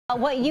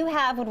What you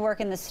have would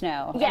work in the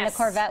snow, yes. and the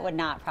Corvette would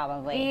not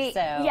probably. So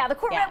yeah, the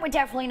Corvette would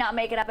definitely not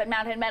make it up at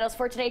Mountain Meadows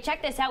for today.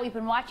 Check this out. We've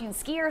been watching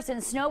skiers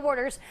and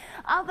snowboarders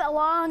up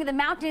along the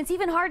mountain. It's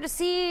even hard to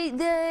see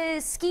the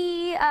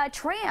ski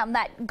tram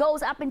that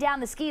goes up and down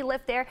the ski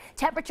lift there.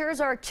 Temperatures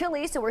are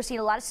chilly, so we're seeing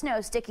a lot of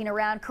snow sticking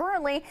around.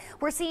 Currently,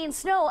 we're seeing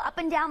snow up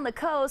and down the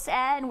coast,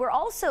 and we're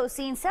also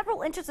seeing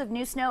several inches of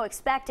new snow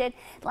expected.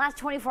 The last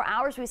 24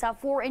 hours, we saw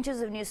 4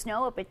 inches of new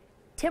snow up at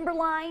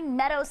Timberline,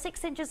 Meadow,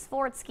 6 inches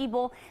for at Ski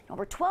Bowl, and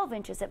over 12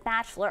 inches at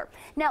Bachelor.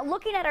 Now,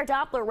 looking at our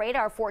Doppler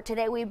radar for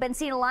today, we've been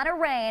seeing a lot of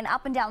rain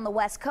up and down the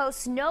west coast,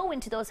 snow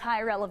into those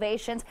higher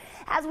elevations.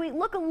 As we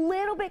look a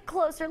little bit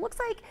closer, it looks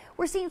like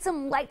we're seeing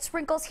some light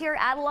sprinkles here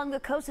out along the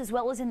coast as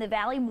well as in the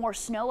valley. More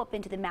snow up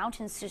into the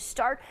mountains to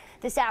start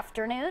this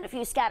afternoon. A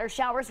few scattered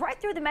showers right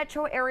through the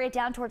metro area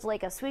down towards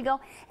Lake Oswego.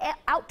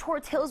 Out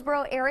towards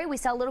Hillsborough area, we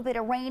saw a little bit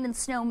of rain and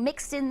snow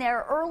mixed in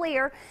there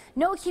earlier.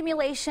 No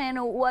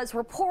accumulation was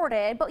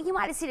reported, but you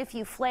might have seen a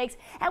few flakes,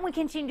 and we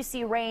continue to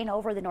see rain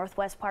over the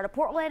northwest part of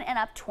Portland and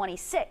up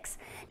 26.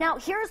 Now,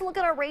 here's a look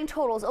at our rain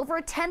totals. Over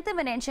 1/10 of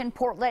an inch in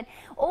Portland,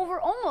 over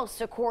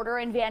almost 1/4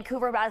 in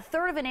Vancouver, about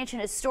 1/3 of an inch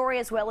in Astoria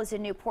as well as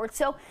in Newport.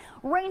 So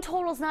rain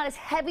totals not as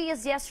heavy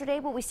as yesterday,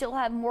 but we still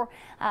have more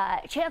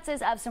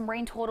chances of some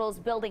rain totals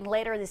building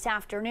later this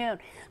afternoon.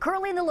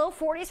 Currently in the low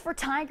 40s for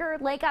Tiger,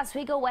 Lake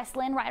Oswego,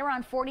 Westland, right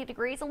around 40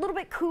 degrees. A little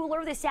bit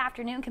cooler this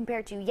afternoon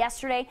compared to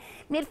yesterday.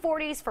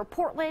 Mid-40s for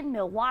Portland,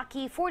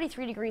 Milwaukee,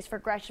 43 degrees for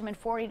Gresham, and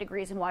 40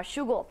 degrees in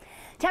Washougal.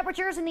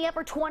 Temperatures in the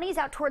upper 20s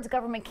out towards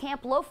Government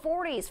Camp, low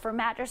 40s for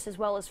Madras as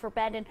well as for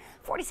Bend, and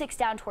 46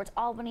 down towards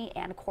Albany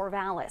and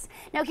Corvallis.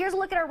 Now here's a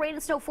look at our rain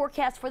and snow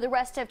forecast for the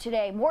rest of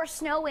today. More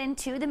snow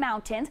into the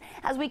mountains.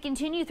 As we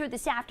continue through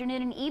this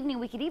afternoon and evening,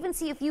 we could even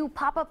see a few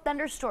pop-up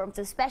thunderstorms,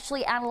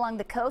 especially out along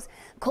the coast.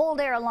 Cold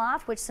air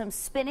aloft with some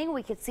spinning.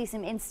 We could see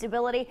some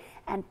instability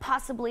and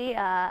possibly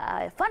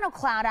a funnel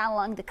cloud out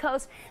along the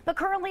coast. But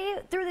currently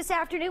through this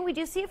afternoon, we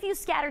do see a few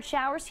scattered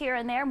showers here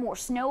and there. More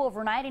snow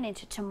overnight and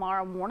into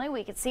tomorrow morning.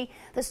 We could see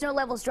the snow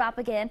levels drop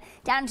again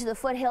down to the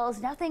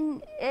foothills.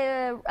 Nothing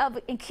of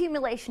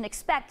accumulation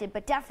expected,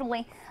 but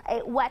definitely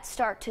a wet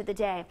start to the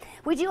day.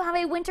 We do have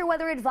a winter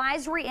weather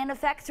advisory in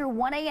effect through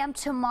 1 a.m.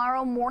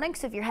 tomorrow morning.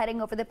 So if you're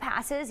heading over the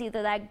passes,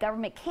 either that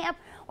Government Camp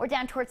or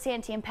down towards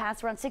Santiam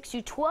Pass, around 6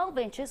 to 12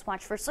 inches.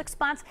 Watch for slick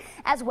spots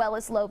as well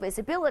as low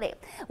visibility.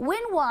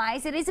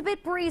 Wind-wise, it is a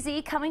bit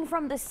breezy coming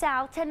from the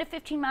south, 10 to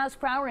 15 miles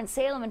per hour in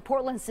Salem and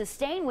Portland.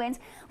 Sustained winds,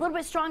 a little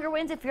bit stronger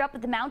winds if you're up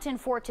at the mountain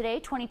for today.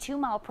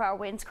 22-mile-per-hour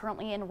winds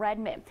currently in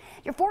Redmond.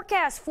 Your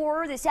forecast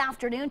for this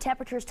afternoon,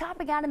 temperatures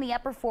topping out in the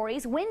upper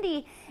 40s.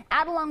 Windy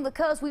out along the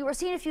coast. We were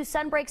seeing a few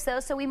sun breaks though,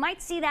 so we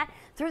might see that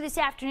through this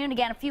afternoon.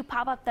 Again, a few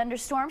pop-up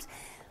thunderstorms.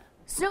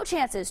 Snow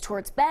chances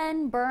towards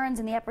Bend, Burns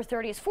in the upper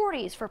 30s,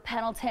 40s for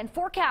Pendleton.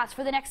 Forecast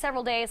for the next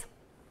several days.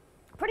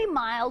 Pretty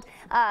mild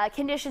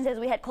conditions as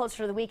we head closer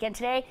to the weekend.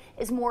 Today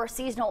is more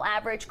seasonal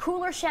average.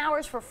 Cooler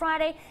showers for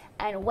Friday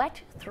and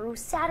wet through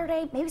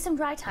Saturday. Maybe some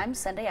dry time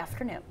Sunday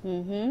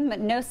afternoon. But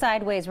no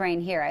sideways rain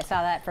here. I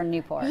saw that from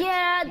Newport.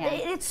 Yeah,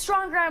 it's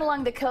stronger out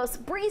along the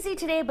coast. Breezy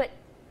today, but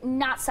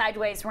not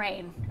sideways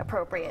rain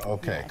appropriate.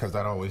 Okay, because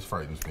that always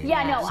frightens me.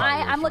 Yeah, no,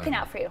 I'm looking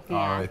out for you. Yeah,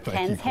 All right, thank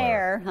you, Ken's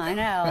Claire. hair. I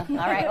know.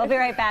 All right, we'll be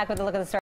right back with a look at the story.